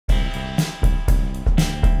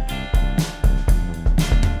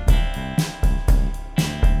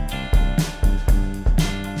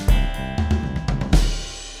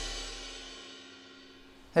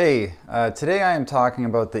Hey, today I am talking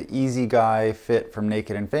about the Easy Guy fit from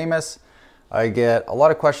Naked and Famous. I get a lot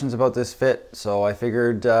of questions about this fit, so I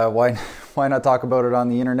figured why not talk about it on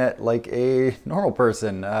the internet like a normal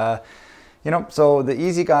person. So the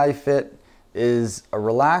Easy Guy fit is a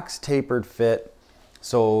relaxed tapered fit.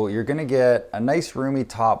 So you're going to get a nice roomy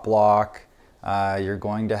top block. You're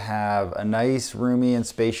going to have a nice roomy and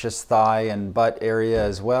spacious thigh and butt area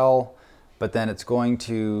as well. But then it's going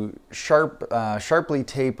to sharply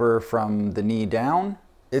taper from the knee down.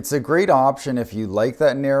 It's a great option if you like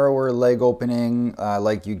that narrower leg opening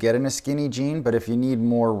like you get in a skinny jean, but if you need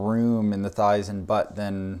more room in the thighs and butt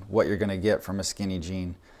than what you're gonna get from a skinny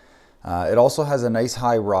jean. It also has a nice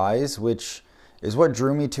high rise, which is what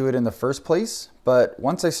drew me to it in the first place. But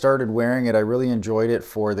once I started wearing it, I really enjoyed it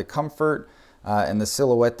for the comfort and the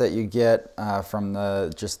silhouette that you get from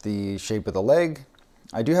just the shape of the leg.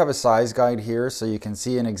 I do have a size guide here so you can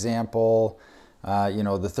see an example.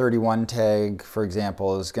 The 31 tag, for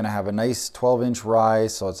example, is going to have a nice 12-inch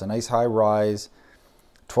rise, so it's a nice high rise.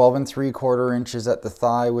 12 3/4 inches at the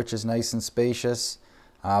thigh, which is nice and spacious.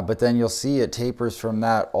 But then you'll see it tapers from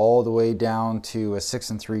that all the way down to a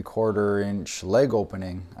 6 3/4 inch leg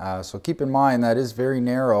opening. So keep in mind that is very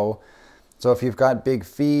narrow. So if you've got big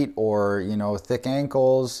feet or thick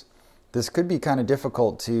ankles, this could be kind of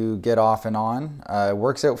difficult to get off and on. It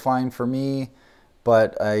works out fine for me,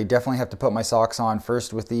 but I definitely have to put my socks on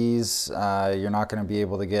first with these. You're not going to be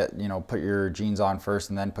able to put your jeans on first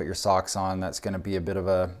and then put your socks on. That's going to be a bit of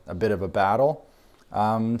a battle.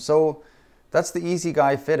 So that's the Easy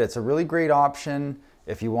Guy fit. It's a really great option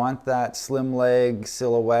if you want that slim leg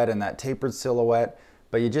silhouette and that tapered silhouette,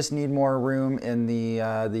 but you just need more room in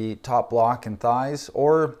the top block and thighs,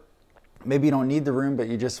 or maybe you don't need the room, but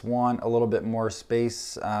you just want a little bit more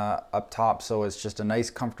space up top, so it's just a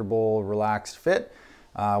nice, comfortable, relaxed fit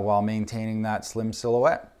while maintaining that slim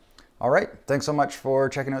silhouette. All right, thanks so much for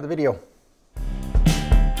checking out the video.